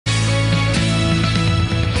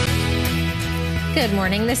Good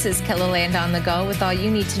morning. This is KELOLAND on the go with all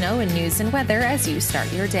you need to know in news and weather as you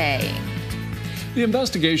start your day. The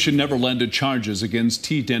investigation never led to charges against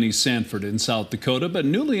T. Denny Sanford in South Dakota, but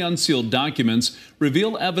newly unsealed documents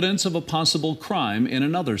reveal evidence of a possible crime in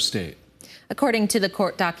another state. According to the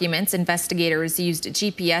court documents, investigators used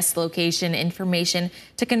GPS location information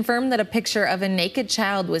to confirm that a picture of a naked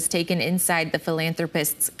child was taken inside the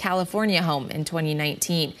philanthropist's California home in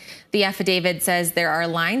 2019. The affidavit says there are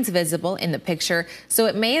lines visible in the picture, so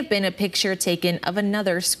it may have been a picture taken of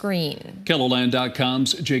another screen.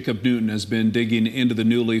 KELOLAND.com's Jacob Newton has been digging into the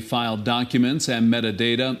newly filed documents and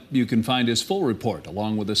metadata. You can find his full report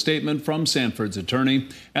along with a statement from Sanford's attorney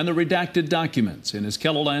and the redacted documents in his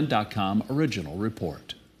KELOLAND.com original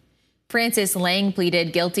report. Francis Lang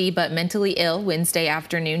pleaded guilty but mentally ill Wednesday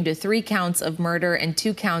afternoon to 3 counts of murder and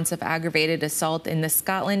 2 counts of aggravated assault in the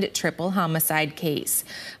Scotland triple homicide case.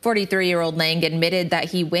 43-year-old Lang admitted that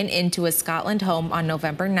he went into a Scotland home on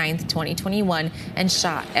November 9, 2021 and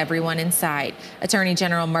shot everyone inside. Attorney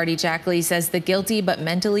General Marty Jackley says the guilty but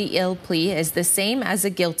mentally ill plea is the same as a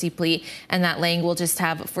guilty plea and that Lang will just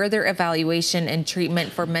have further evaluation and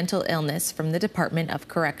treatment for mental illness from the Department of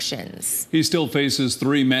Corrections. He still faces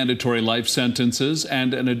 3 mandatory life sentences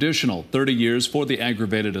and an additional 30 years for the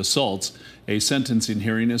aggravated assaults. A sentencing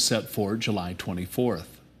hearing is set for July 24th.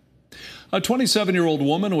 A 27-year-old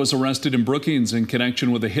woman was arrested in Brookings in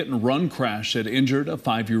connection with a hit-and-run crash that injured a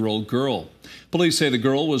 5-year-old girl. Police say the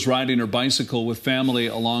girl was riding her bicycle with family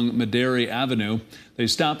along Maderi Avenue. They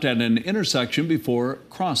stopped at an intersection before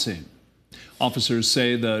crossing. Officers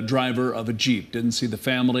say the driver of a Jeep didn't see the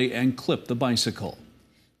family and clipped the bicycle.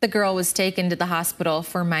 The girl was taken to the hospital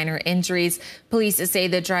for minor injuries. Police say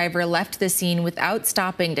the driver left the scene without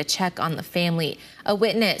stopping to check on the family. A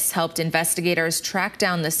witness helped investigators track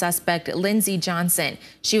down the suspect, Lindsay Johnson.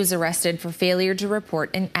 She was arrested for failure to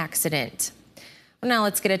report an accident. Well, now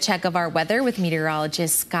let's get a check of our weather with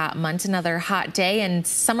meteorologist Scott Munt. Another hot day and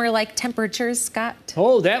summer-like temperatures, Scott.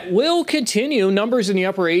 Oh, that will continue. Numbers in the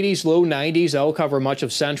upper 80s, low 90s. That'll cover much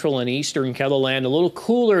of central and eastern KELOLAND. A little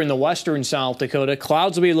cooler in the western South Dakota.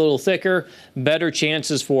 Clouds will be a little thicker. Better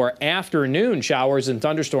chances for afternoon showers and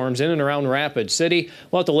thunderstorms in and around Rapid City.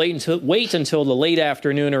 We'll have to wait until the late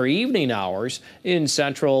afternoon or evening hours in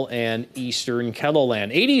central and eastern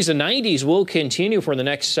KELOLAND. 80s and 90s will continue for the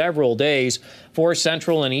next several days for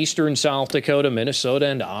central and eastern South Dakota, Minnesota,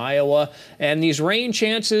 and Iowa. And these rain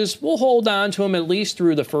chances, we'll hold on to them at least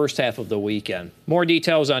through the first half of the weekend. More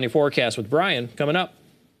details on your forecast with Brian coming up.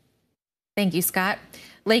 Thank you, Scott.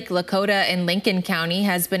 Lake Lakota in Lincoln County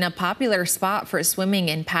has been a popular spot for swimming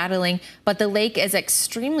and paddling, but the lake is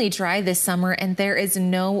extremely dry this summer and there is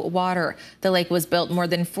no water. The lake was built more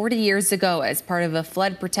than 40 years ago as part of a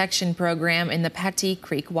flood protection program in the Petty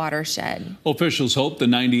Creek watershed. Officials hope the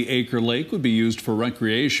 90-acre lake would be used for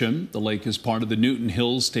recreation. The lake is part of the Newton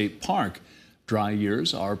Hills State Park. Dry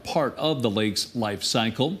years are part of the lake's life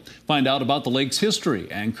cycle. Find out about the lake's history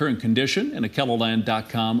and current condition in a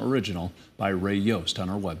KELOLAND.com original by Ray Yost on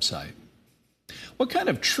our website. What kind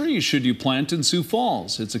of trees should you plant in Sioux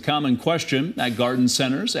Falls? It's a common question at garden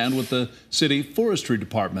centers and with the city forestry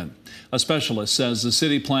department. A specialist says the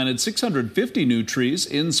city planted 650 new trees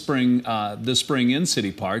in this spring in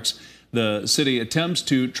city parks. The city attempts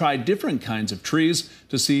to try different kinds of trees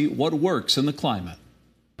to see what works in the climate.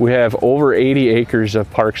 We have over 80 acres of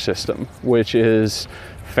park system, which is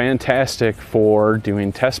fantastic for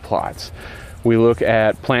doing test plots. We look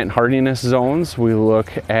at plant hardiness zones, we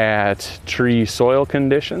look at tree soil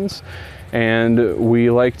conditions, and we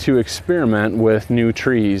like to experiment with new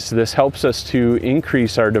trees. This helps us to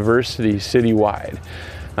increase our diversity citywide.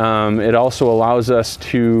 It also allows us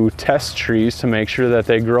to test trees to make sure that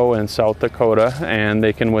they grow in South Dakota and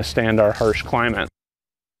they can withstand our harsh climate.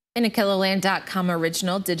 In a KELOLAND.com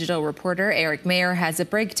original, digital reporter Eric Mayer has a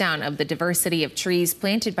breakdown of the diversity of trees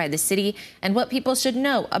planted by the city and what people should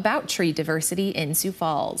know about tree diversity in Sioux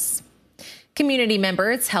Falls. Community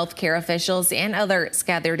members, healthcare officials, and others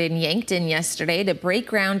gathered in Yankton yesterday to break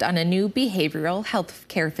ground on a new behavioral health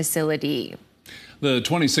care facility. The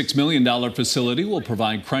 $26 million facility will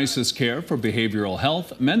provide crisis care for behavioral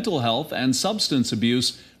health, mental health, and substance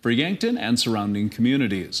abuse for Yankton and surrounding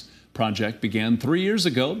communities. Project began 3 years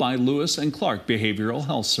ago by Lewis and Clark Behavioral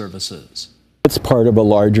Health Services. It's part of a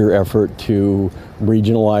larger effort to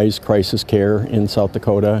regionalize crisis care in South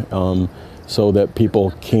Dakota so that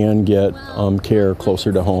people can get care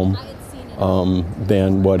closer to home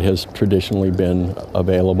than what has traditionally been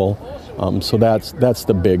available. So that's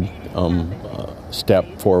the big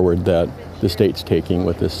step forward that the state's taking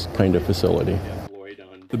with this kind of facility.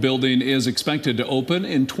 The building is expected to open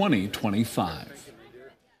in 2025.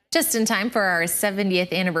 Just in time for our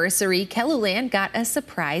 70th anniversary, Kelluland got a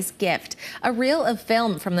surprise gift, a reel of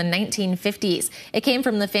film from the 1950s. It came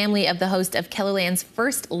from the family of the host of Kelluland's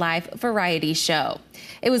first live variety show.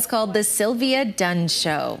 It was called The Sylvia Dunn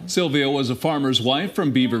Show. Sylvia was a farmer's wife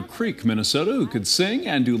from Beaver Creek, Minnesota, who could sing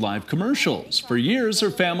and do live commercials. For years,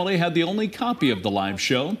 her family had the only copy of the live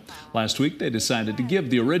show. Last week, they decided to give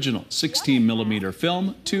the original 16mm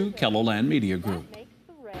film to Kelluland Media Group.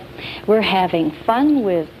 We're having fun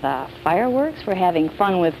with fireworks. We're having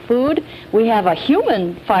fun with food. We have a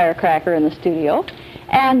human firecracker in the studio.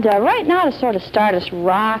 And right now, to sort of start us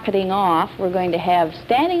rocketing off, we're going to have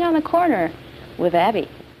Standing on the Corner with Abby.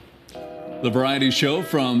 The variety show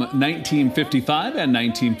from 1955 and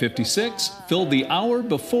 1956 filled the hour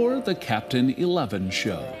before the Captain 11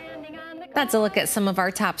 show. That's a look at some of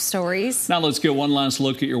our top stories. Now let's get one last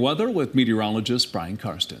look at your weather with meteorologist Brian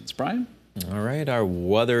Karstens. Brian? All right, our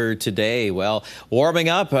weather today, well, warming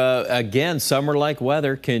up again. Summer-like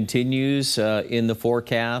weather continues in the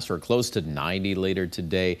forecast, or close to 90 later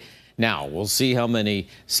today. Now, we'll see how many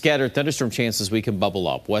scattered thunderstorm chances we can bubble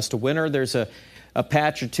up. West of winter, there's a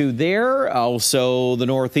patch or two there. Also, the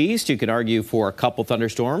northeast, you can argue for a couple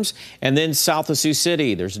thunderstorms. And then south of Sioux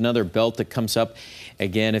City, there's another belt that comes up.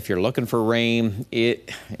 Again, if you're looking for rain,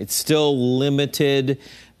 it's still limited.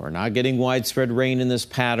 We're not getting widespread rain in this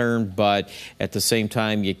pattern, but at the same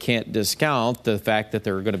time, you can't discount the fact that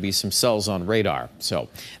there are going to be some cells on radar. So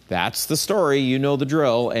that's the story. You know the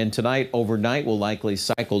drill. And tonight, overnight, we'll likely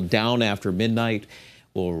cycle down after midnight.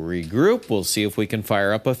 We'll regroup. We'll see if we can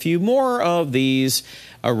fire up a few more of these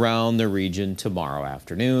around the region tomorrow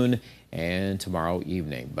afternoon and tomorrow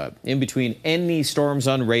evening. But in between any storms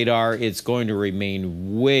on radar, it's going to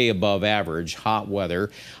remain way above average hot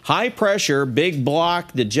weather. High pressure, big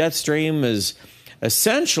block. The jet stream is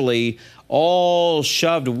essentially all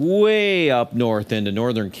shoved way up north into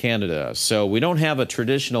northern Canada. So we don't have a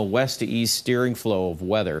traditional west to east steering flow of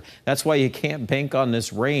weather. That's why you can't bank on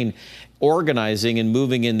this rain organizing and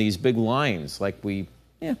moving in these big lines like we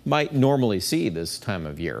might normally see this time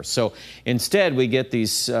of year. So instead, we get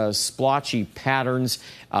these splotchy patterns.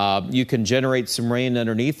 You can generate some rain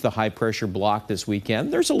underneath the high pressure block this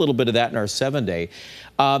weekend. There's a little bit of that in our 7-day.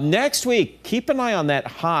 Next week, keep an eye on that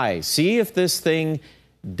high. See if this thing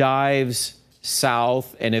dives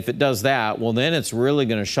south. And if it does that, well, then it's really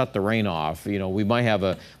going to shut the rain off. You know, we might have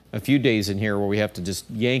a few days in here where we have to just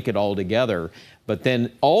yank it all together. But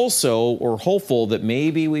then also, we're hopeful that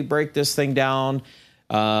maybe we break this thing down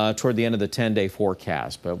toward the end of the 10-day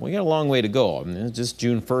forecast. But we got a long way to go. I mean, it's just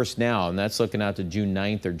June 1st now, and that's looking out to June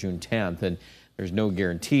 9th or June 10th. And there's no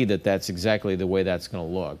guarantee that that's exactly the way that's going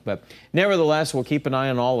to look. But nevertheless, we'll keep an eye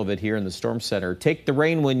on all of it here in the Storm Center. Take the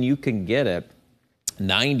rain when you can get it.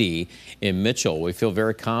 90 in Mitchell. We feel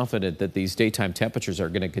very confident that these daytime temperatures are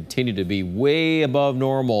going to continue to be way above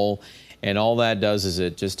normal. And all that does is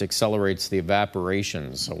it just accelerates the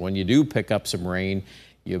evaporation. So when you do pick up some rain,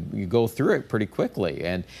 you go through it pretty quickly.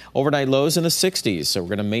 And overnight lows in the 60s. So we're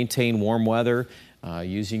going to maintain warm weather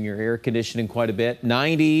using your air conditioning quite a bit.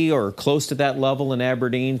 90 or close to that level in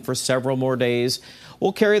Aberdeen for several more days.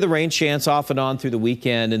 We'll carry the rain chance off and on through the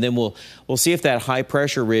weekend, and then we'll see if that high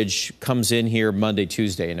pressure ridge comes in here Monday,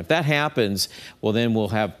 Tuesday. And if that happens, well, then we'll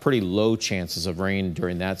have pretty low chances of rain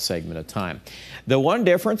during that segment of time. The one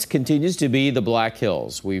difference continues to be the Black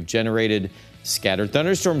Hills. We've generated scattered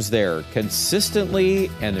thunderstorms there consistently,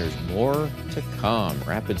 and there's more to come.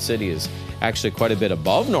 Rapid City is actually quite a bit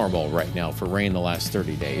above normal right now for rain the last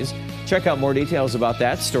 30 days. Check out more details about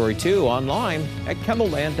that story, too, online at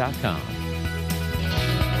KELLULAND.com.